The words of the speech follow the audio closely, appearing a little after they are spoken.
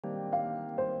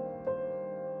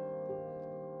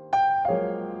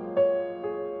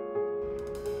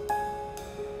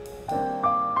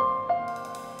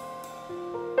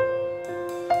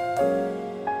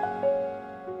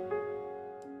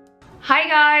Hi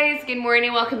guys, good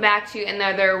morning, welcome back to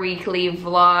another weekly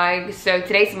vlog. So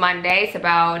today's Monday, it's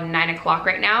about 9 o'clock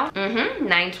right now.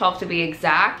 9:12 to be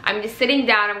exact. I'm just sitting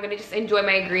down, I'm gonna just enjoy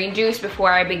my green juice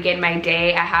before I begin my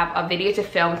day. I have a video to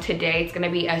film today. It's gonna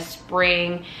be a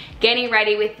spring getting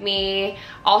ready with me.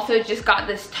 Also just got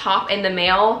this top in the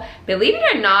mail. Believe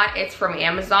it or not, it's from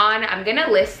Amazon. I'm gonna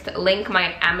link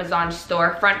my Amazon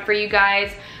storefront for you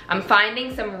guys. I'm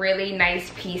finding some really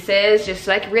nice pieces, just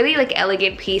like really like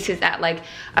elegant pieces at like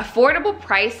affordable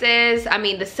prices. I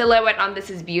mean, the silhouette on this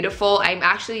is beautiful. I'm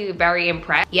actually very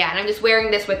impressed. Yeah, and I'm just wearing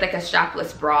this with like a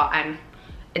strapless bra and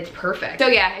it's perfect. So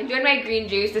yeah, enjoyed my green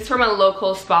juice. This is from a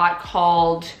local spot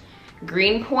called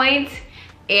Greenpoint.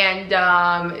 And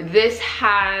this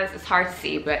has, it's hard to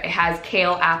see, but it has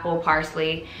kale, apple,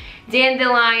 parsley,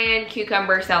 dandelion,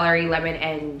 cucumber, celery, lemon,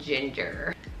 and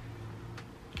ginger.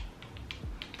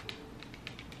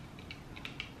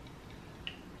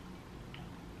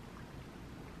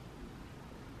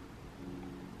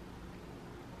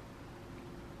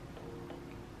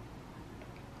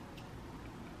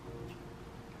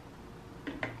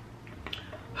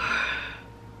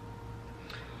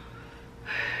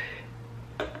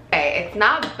 It's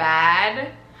not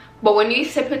bad, but when you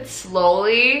sip it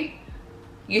slowly,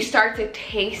 you start to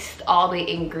taste all the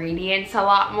ingredients a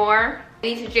lot more. I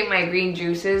need to drink my green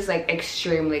juices like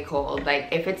extremely cold. Like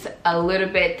if it's a little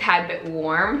bit, tad bit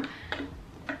warm,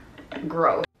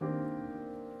 gross.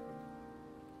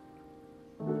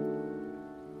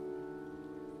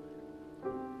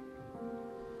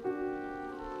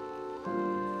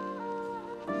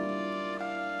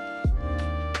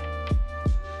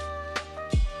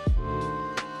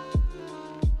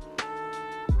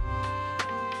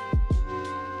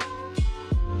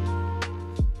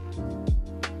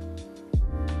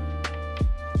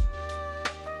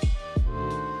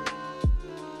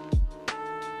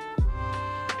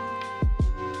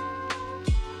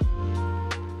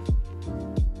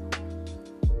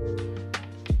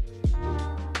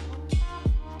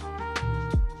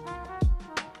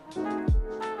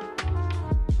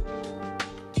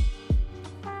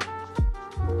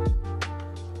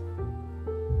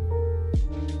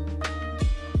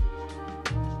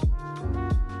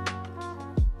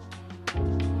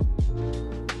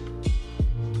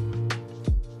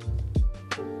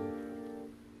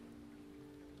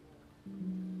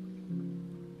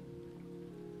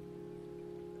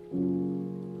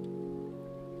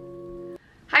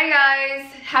 Hi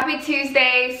guys, happy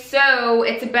Tuesday. So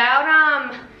it's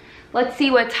about let's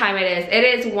see what time it is. It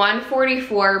is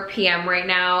 1:44 p.m. right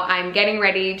now. I'm getting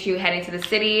ready to head into the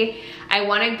city. I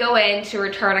want to go in to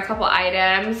return a couple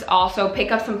items, also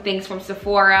pick up some things from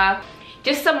Sephora,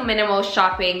 just some minimal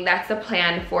shopping. That's the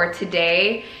plan for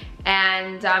today.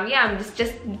 And yeah, I'm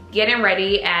just getting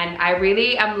ready, and I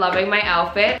really am loving my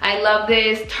outfit. I love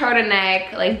this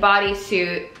turtleneck like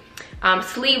bodysuit,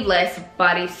 sleeveless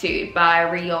bodysuit by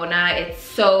Riona. It's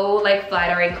so like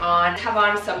flattering on. I have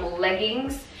on some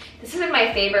leggings. This isn't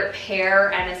my favorite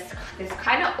pair, and it's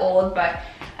kind of old, but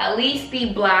at least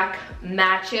the black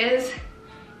matches,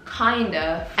 kind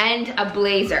of. And a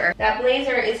blazer. That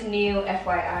blazer is new,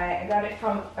 FYI. I got it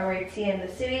from Aritzia in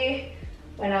the city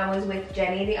when I was with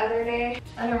Jenny the other day.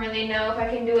 I don't really know if I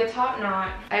can do a top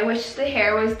knot. I wish the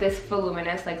hair was this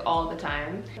voluminous like all the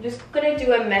time. I'm just gonna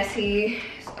do a messy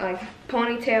like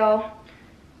ponytail,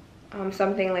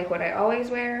 something like what I always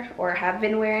wear or have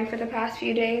been wearing for the past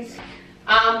few days.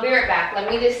 Be right back. Let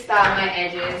me just style my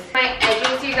edges. My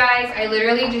edges, you guys, I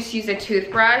literally just use a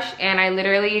toothbrush and I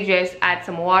literally just add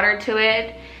some water to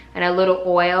it and a little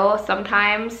oil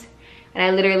sometimes. And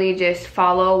I literally just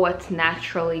follow what's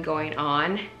naturally going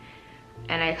on.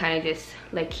 And I kind of just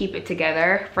like keep it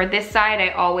together. For this side, I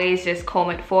always just comb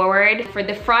it forward. For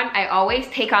the front, I always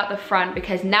take out the front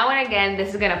because now and again,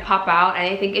 this is gonna pop out and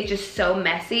I think it's just so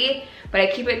messy. But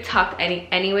I keep it tucked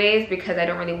anyways because I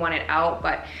don't really want it out.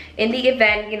 But in the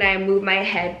event, you know, I move my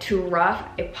head too rough,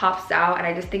 it pops out and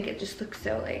I just think it just looks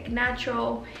so like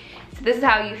natural. So this is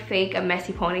how you fake a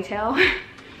messy ponytail.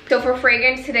 So for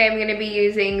fragrance today, I'm gonna be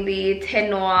using the Thé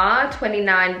Noir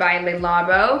 29 by Le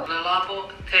Labo. Le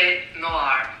Labo Thé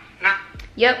Noir.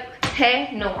 Yep,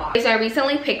 Thé Noir. So I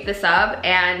recently picked this up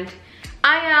and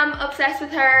I am obsessed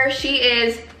with her. She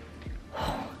is,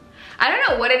 I don't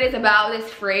know what it is about this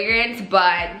fragrance,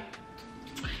 but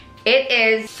it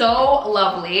is so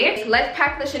lovely. Let's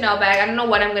pack the Chanel bag. I don't know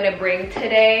what I'm gonna bring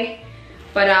today,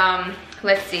 but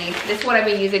let's see. This is what I've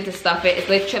been using to stuff it. It's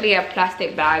literally a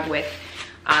plastic bag with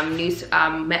news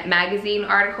magazine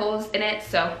articles in it.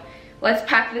 So let's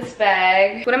pack this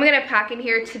bag. What I'm gonna pack in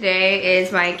here today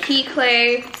is my key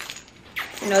clay.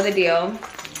 You know the deal.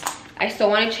 I still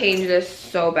want to change this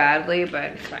so badly, but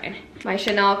it's fine. My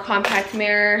Chanel compact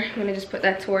mirror, I'm gonna just put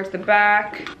that towards the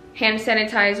back. Hand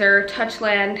sanitizer,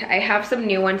 Touchland. I have some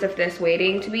new ones of this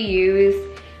waiting to be used.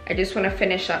 I just want to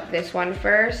finish up this one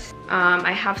first.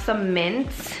 I have some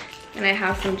mints and I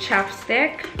have some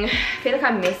chapstick. I feel like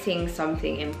I'm missing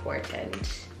something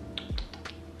important.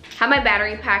 Have my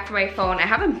battery pack for my phone. I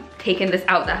haven't taken this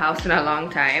out the house in a long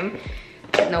time.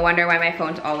 No wonder why my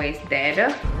phone's always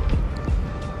dead.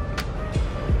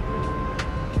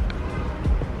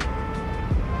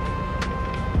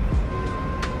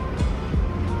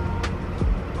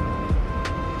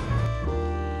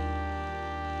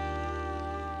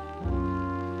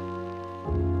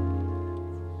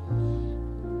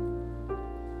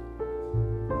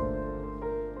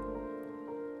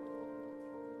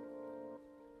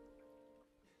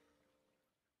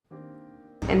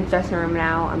 In the dressing room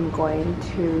now, I'm going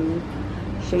to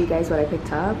show you guys what I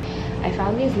picked up. I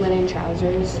found these linen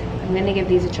trousers. I'm gonna give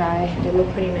these a try. They look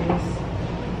pretty nice.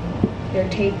 They're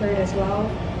tapered as well.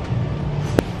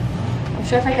 I'm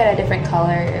sure if I get a different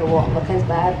color, it won't look as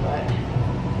bad, but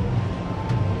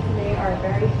they are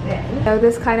very thin. So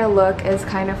this kind of look is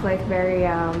kind of like very,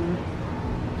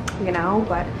 you know,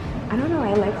 but I don't know,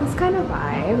 I like this kind of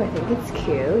vibe. I think it's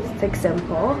cute. It's like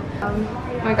simple.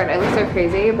 Oh my god, I look so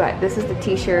crazy, but this is the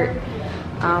t-shirt.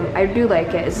 I do like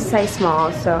it. It's a size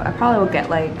small, so I probably will get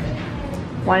like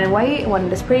one in white, one in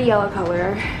this pretty yellow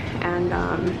color, and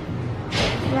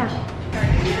yeah.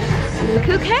 Look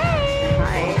who came!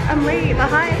 Hi, I'm late, but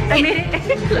hi, I made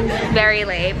it. Very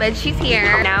late, but she's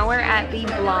here. Now we're at the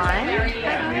Blonde.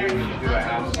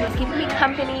 She's keeping me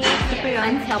company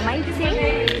until my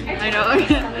date. I know.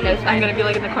 I'm gonna be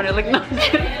like in the corner, like, no.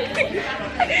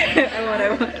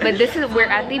 I want. But this is, we're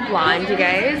at the Blonde, you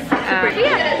guys.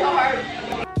 Yeah.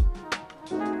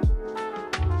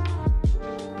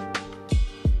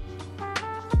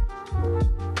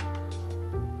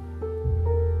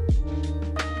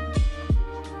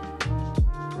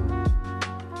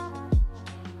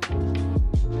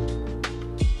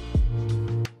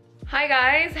 Hi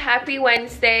guys, happy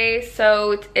Wednesday.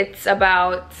 So it's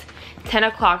about 10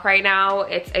 o'clock right now.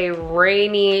 It's a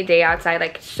rainy day outside,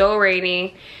 like so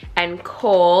rainy and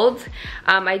cold.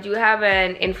 I do have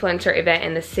an influencer event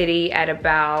in the city at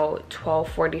about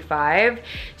 12:45.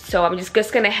 So I'm just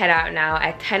gonna head out now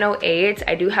at 10:08.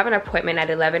 I do have an appointment at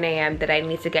 11 a.m. that I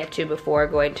need to get to before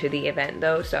going to the event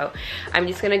though. So I'm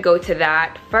just gonna go to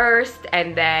that first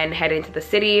and then head into the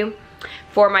city.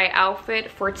 For my outfit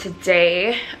for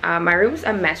today, my room's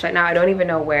a mess right now. I don't even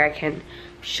know where I can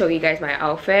show you guys my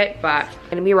outfit, but I'm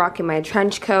gonna be rocking my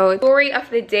trench coat. Jewelry of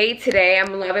the day today,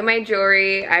 I'm loving my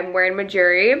jewelry. I'm wearing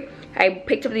MEJURI. I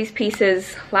picked up these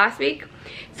pieces last week.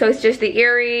 So it's just the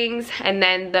earrings and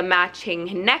then the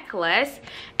matching necklace.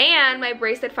 And my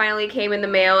bracelet finally came in the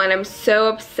mail and I'm so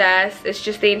obsessed. It's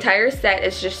just the entire set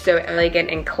is just so elegant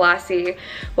and classy.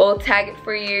 We'll tag it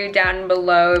for you down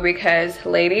below because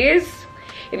ladies,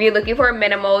 if you're looking for a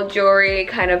minimal jewelry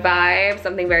kind of vibe,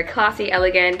 something very classy,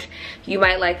 elegant, you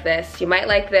might like this. You might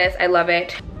like this. I love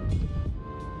it.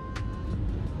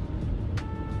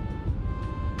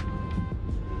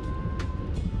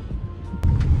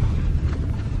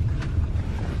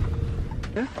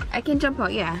 I can jump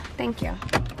out, yeah. Thank you.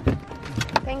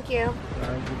 Thank you.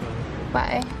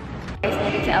 Bye. I just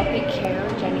made it to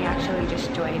LPQ. Jenny actually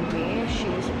just joined me.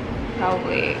 She's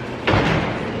probably...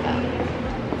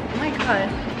 oh my god.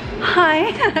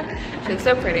 Hi. She looks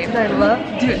so pretty. I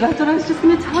love, dude, that's what I was just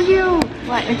gonna tell you.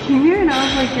 Like, I came here and I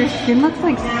was like, your skin looks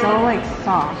like so like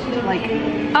soft. Like,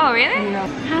 oh really? You know.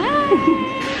 Hi.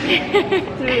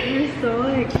 Dude, you're so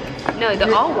like... No,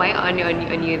 the all white on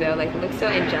you though, like looks so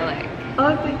angelic.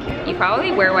 Oh, thank you. You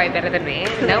probably wear white better than me.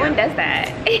 No one does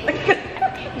that.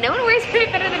 No one wears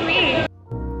white better than me.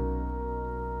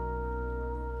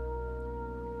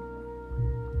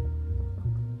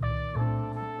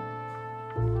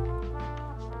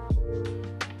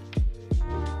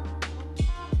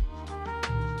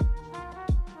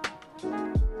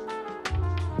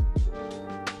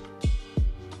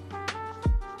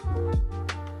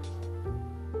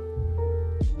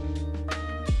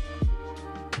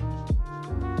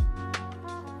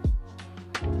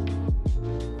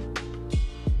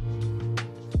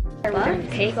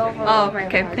 Take over. Oh,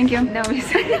 okay, thank you. No, oh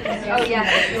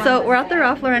yeah. So we're at the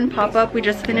Ralph Lauren pop-up. We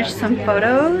just finished some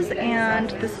photos and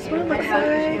this is what it looks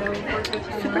like.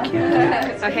 Super cute.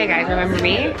 Okay guys, remember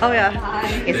me? Oh yeah.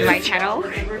 It's my channel.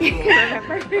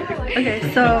 Remember?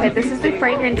 Okay, so This is the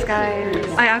fragrance, guys.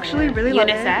 I actually really love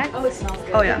it.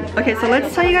 Unisex. Oh yeah. Okay, so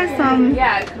let's tell you guys some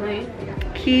Yeah.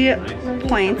 key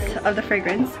points of the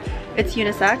fragrance. It's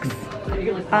unisex.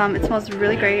 It smells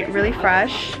really great, really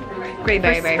fresh. Great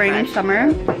for Very spring and fresh.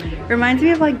 summer. Reminds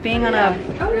me of like being on a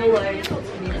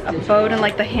boat in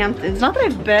like the Hamptons. Not that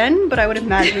I've been, but I would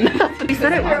imagine that. We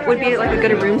said it would be like a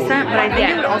good room scent, but I think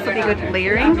it would also be good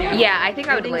layering. Yeah, I think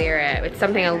I would layer it with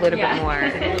something a little bit more.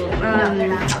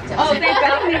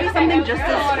 Maybe something just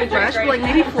as fresh, but like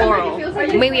maybe floral.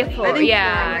 Maybe a floral,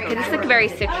 yeah, because it's like very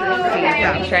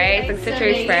citrusy, right? It's like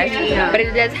citrus fresh, but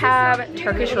it does have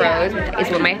Turkish rose, which is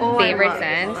one of my favorite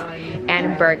scents,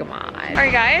 and bergamot. All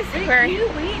right, guys, Can you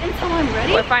wait until I'm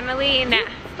ready? we're finally in.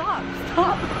 Stop.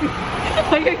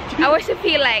 I wish to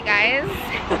feel like, guys.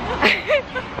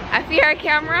 I feel our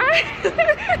camera.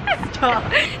 Stop.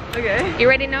 Okay. You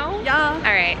ready now? Yeah. All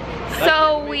right.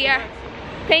 So we are.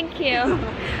 Thank you.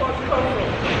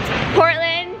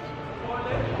 Portland.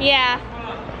 Yeah.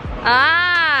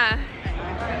 Ah.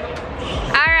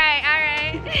 All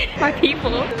right. My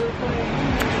people.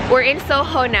 We're in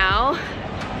Soho now.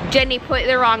 Jenny put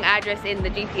the wrong address in the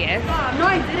GPS. No,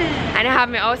 I didn't. And I have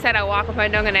my own set of walk up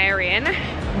and down an Aryan.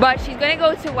 But she's gonna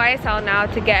go to YSL now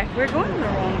to get. We're going the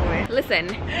wrong way. Listen,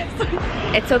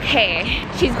 it's okay.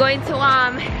 She's going to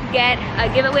get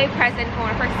a giveaway present for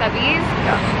one of her subbies.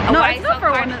 Yeah. No, it's not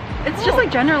for one. It's just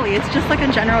like generally. It's just like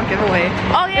a general giveaway.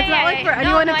 Oh yeah, it's not like for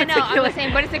anyone in particular. I know. I'm just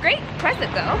saying, but it's a great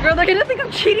present though. Girl, they're gonna think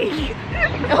I'm cheating.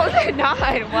 No, they're not.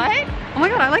 What? Oh my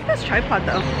god, I like this tripod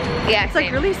though. Yeah, it's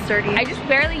like really sturdy. I just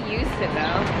barely used it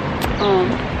though.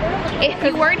 If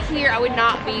you weren't here, I would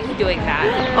not be doing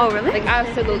that. Oh really? Like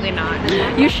absolutely not.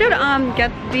 You should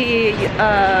get the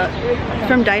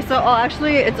from Daiso. Oh,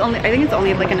 actually, it's only. I think it's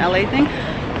only like an LA thing.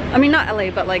 I mean, not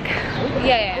LA, but like.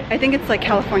 Yeah. I think it's like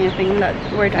California thing that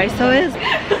where Daiso is.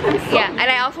 Yeah, and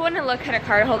I also want to look at a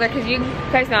card holder because you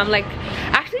guys know I'm like.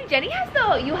 Actually, Jenny has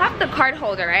you have the card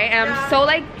holder, right? And I'm so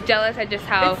like jealous at just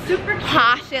how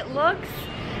posh it looks.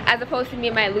 As opposed to me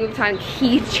and my Louis Vuitton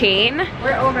keychain.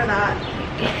 We're over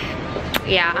that.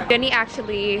 Yeah. Jenny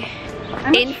actually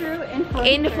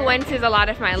influences a lot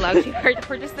of my luxury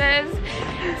purchases.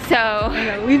 So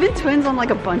we've been twins on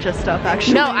like a bunch of stuff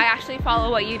actually. No, I actually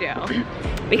follow what you do.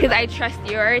 Because I trust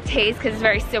your taste because it's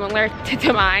very similar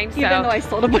to mine. So. Even though I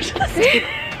sold a bunch of stuff.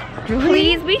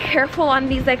 Please be careful on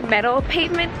these like metal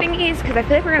pavement thingies because I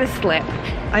feel like we're gonna slip.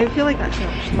 I feel like that too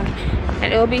actually.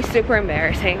 And it'll be super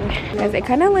embarrassing. Guys, I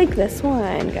kind of like this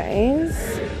one,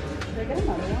 guys.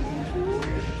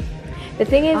 The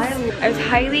thing is, I was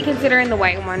highly considering the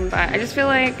white one, but I just feel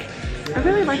like... I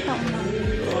really like that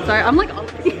one. Sorry, I'm like all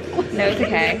No, it's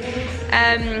okay.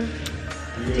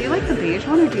 Do you like the beige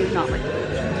one or do you not like the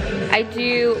beige? I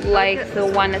do like the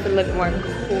one that's a little more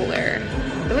cooler.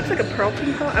 It looks like a pearl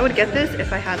pink though. I would get this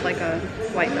if I had like a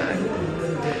white bag.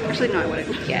 Actually, no, I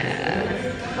wouldn't.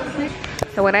 Yeah.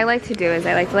 So what I like to do is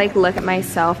I like to look at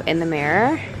myself in the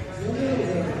mirror,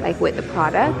 like with the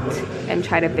product, and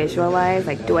try to visualize,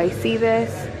 like, do I see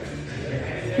this?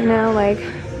 You know, like,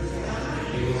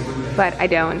 but I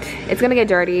don't. It's gonna get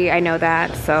dirty, I know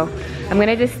that, so I'm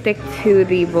gonna just stick to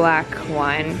the black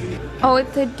one. Oh,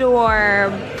 it's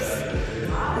adorbs.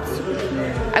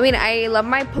 I mean, I love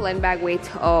my Pull-In bag way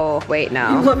too. Oh, wait,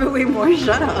 no. You love it way more,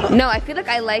 shut up. No, I feel like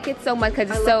I like it so much because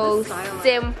it's so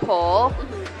simple.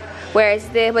 Whereas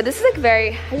but this is like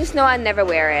very, I just know I'd never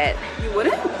wear it. You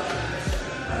wouldn't?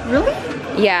 Really?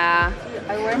 Yeah.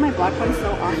 I wear my black one so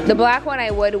often. The black one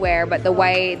I would wear, but the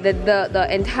white, the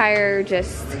entire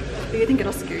just. Do you think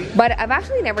it'll scare you? But I've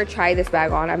actually never tried this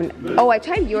bag on. I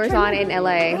tried yours on in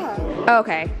LA. Yeah. Oh,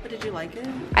 okay. But did you like it?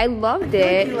 I loved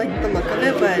it. You like the look of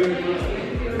it, but.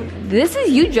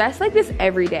 You dress like this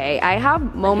every day. I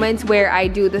have moments where I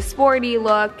do the sporty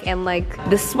look and like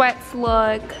the sweats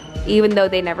look, even though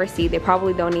they never see. They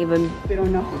probably don't even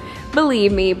know.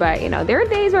 Believe me, but you know, there are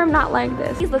days where I'm not like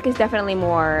this. His look is definitely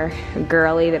more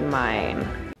girly than mine.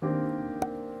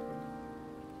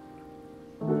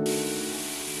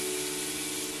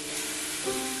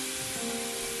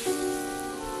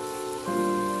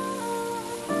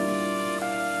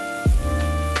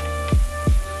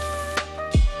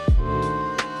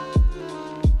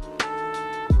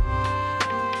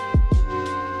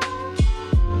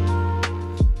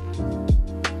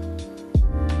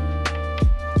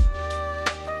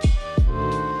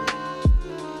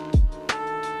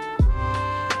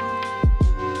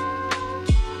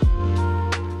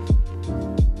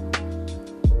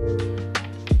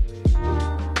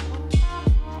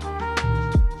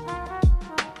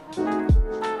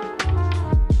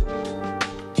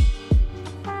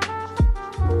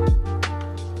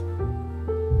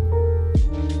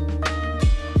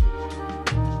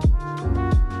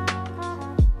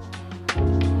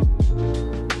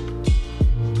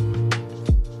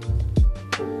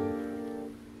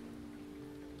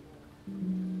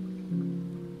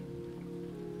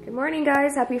 Morning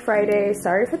guys, happy Friday.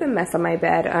 Sorry for the mess on my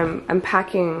bed. I'm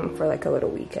packing for like a little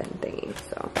weekend thingy,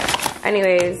 so.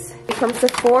 Anyways, from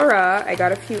Sephora, I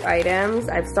got a few items.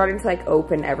 I've started to like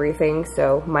open everything,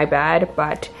 so my bad,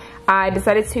 but I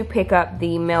decided to pick up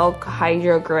the Milk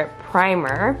Hydro Grip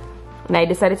Primer, and I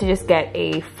decided to just get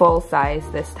a full size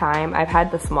this time. I've had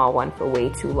the small one for way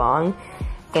too long,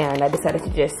 and I decided to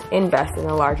just invest in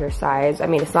a larger size. I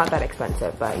mean, it's not that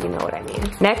expensive, but you know what I mean.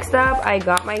 Next up, I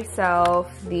got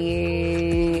myself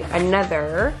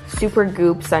another Super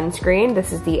Goop sunscreen.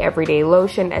 This is the Everyday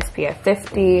Lotion SPF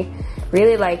 50.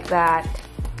 Really like that.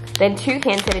 Then 2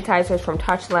 hand sanitizers from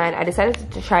Touchland. I decided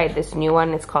to try this new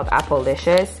one. It's called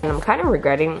Applelicious, and I'm kind of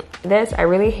regretting this. I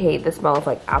really hate the smell of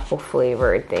like apple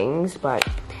flavored things, but.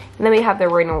 And then we have the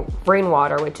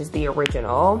Rainwater, which is the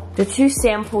original. The 2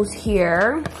 samples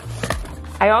here.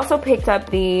 I also picked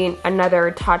up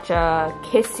another Tatcha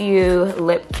Kiss You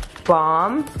Lip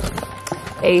Balm,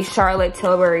 a Charlotte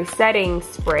Tilbury setting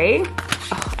spray.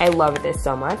 Oh, I love this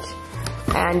so much.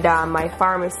 And my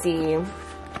Pharmacy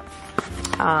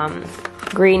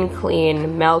Green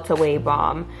Clean Melt Away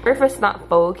Balm. If it's not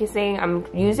focusing, I'm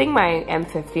using my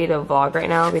M50 to vlog right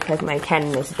now because my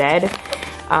Canon is dead.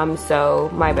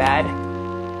 So my bad.